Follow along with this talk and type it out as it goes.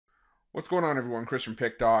What's going on, everyone? Chris from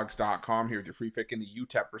Pickdawgz.com here with your free pick in the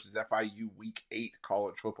UTEP versus FIU Week 8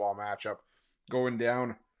 college football matchup going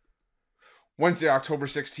down Wednesday, October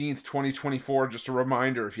 16th, 2024. Just a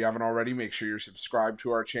reminder, if you haven't already, make sure you're subscribed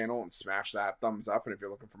to our channel and smash that thumbs up. And if you're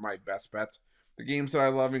looking for my best bets, the games that I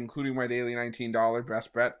love, including my daily $19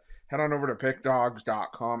 best bet, head on over to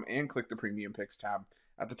pickdawgz.com and click the Premium Picks tab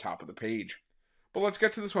at the top of the page. But let's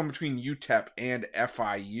get to this one between UTEP and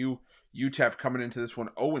FIU. UTEP coming into this one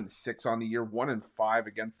 0-6 on the year, 1-5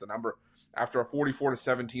 against the number after a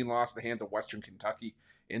 44-17 loss at the hands of Western Kentucky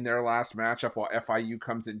in their last matchup, while FIU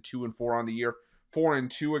comes in 2-4 on the year,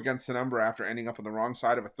 4-2 against the number after ending up on the wrong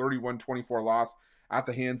side of a 31-24 loss at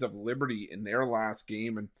the hands of Liberty in their last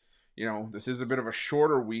game. And you know, this is a bit of a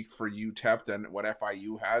shorter week for UTEP than what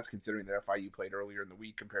FIU has, considering that FIU played earlier in the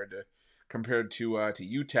week compared to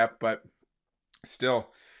UTEP, but still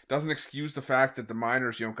doesn't excuse the fact that the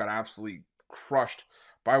Miners, got absolutely crushed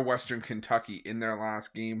by Western Kentucky in their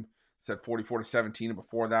last game. Said 44-17, and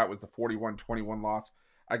before that was the 41-21 loss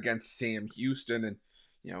against Sam Houston. And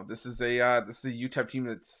this is a UTEP team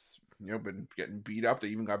that's been getting beat up. They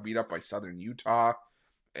even got beat up by Southern Utah.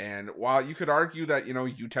 And while you could argue that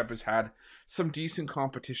UTEP has had some decent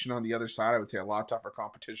competition on the other side, I would say a lot tougher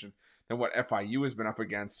competition than what FIU has been up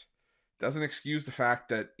against. Doesn't excuse the fact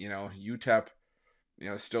that UTEP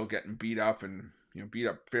still getting beat up and beat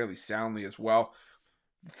up fairly soundly as well.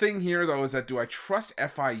 The thing here, though, is that do I trust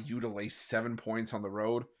FIU to lay 7 points on the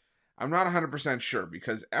road? I'm not 100% sure,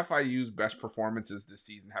 because FIU's best performances this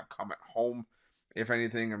season have come at home. If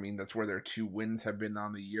anything, I mean, that's where their 2 wins have been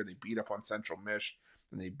on the year. They beat up on Central Mich,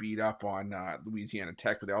 and they beat up on Louisiana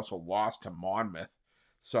Tech, but they also lost to Monmouth.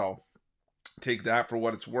 So take that for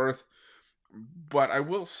what it's worth. But I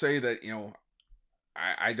will say that,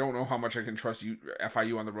 I don't know how much I can trust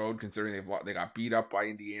FIU on the road, considering they got beat up by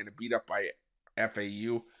Indiana, beat up by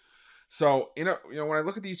FAU. So when I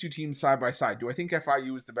look at these two teams side by side, do I think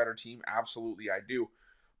FIU is the better team? Absolutely, I do.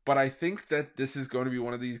 But I think that this is going to be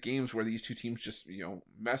one of these games where these two teams just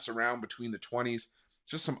mess around between the 20s.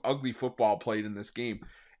 Just some ugly football played in this game.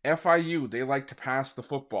 FIU, they like to pass the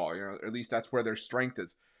football. At least that's where their strength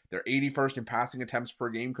is. They're 81st in passing attempts per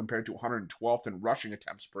game compared to 112th in rushing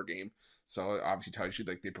attempts per game. So it obviously tells you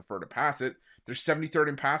they prefer to pass it. They're 73rd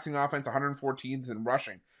in passing offense, 114th in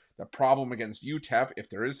rushing. The problem against UTEP, if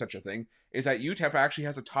there is such a thing, is that UTEP actually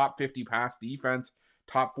has a top 50 pass defense,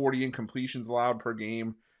 top 40 in completions allowed per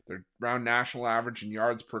game. They're around national average in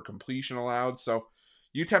yards per completion allowed. So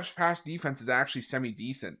UTEP's pass defense is actually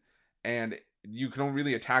semi-decent, and you can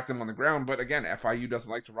really attack them on the ground. But again, FIU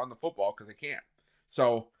doesn't like to run the football because they can't.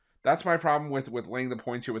 So that's my problem with laying the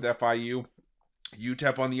points here with FIU.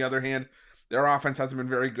 UTEP, on the other hand, their offense hasn't been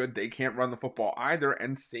very good. They can't run the football either,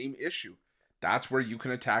 and same issue. That's where you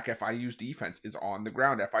can attack FIU's defense, is on the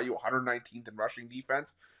ground. FIU 119th in rushing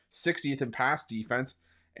defense, 60th in pass defense,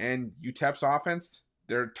 and UTEP's offense,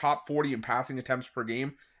 they're top 40 in passing attempts per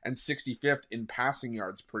game and 65th in passing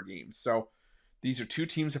yards per game. So these are two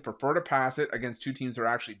teams that prefer to pass it against two teams that are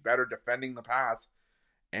actually better defending the pass.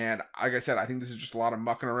 And like I said, I think this is just a lot of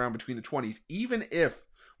mucking around between the 20s. Even if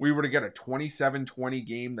we were to get a 27-20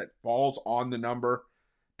 game that falls on the number,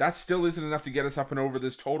 that still isn't enough to get us up and over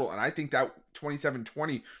this total. And I think that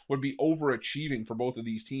 27-20 would be overachieving for both of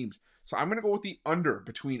these teams. So I'm going to go with the under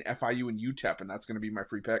between FIU and UTEP, and that's going to be my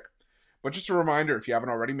free pick. But just a reminder, if you haven't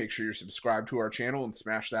already, make sure you're subscribed to our channel and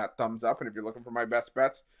smash that thumbs up. And if you're looking for my best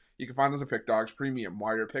bets, you can find those at Pick Dawgz Premium.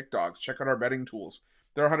 While you're at Pick Dawgz, check out our betting tools.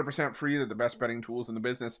 They're 100% free. They're the best betting tools in the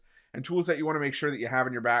business, and tools that you want to make sure that you have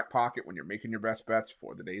in your back pocket when you're making your best bets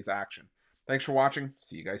for the day's action. Thanks for watching.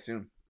 See you guys soon.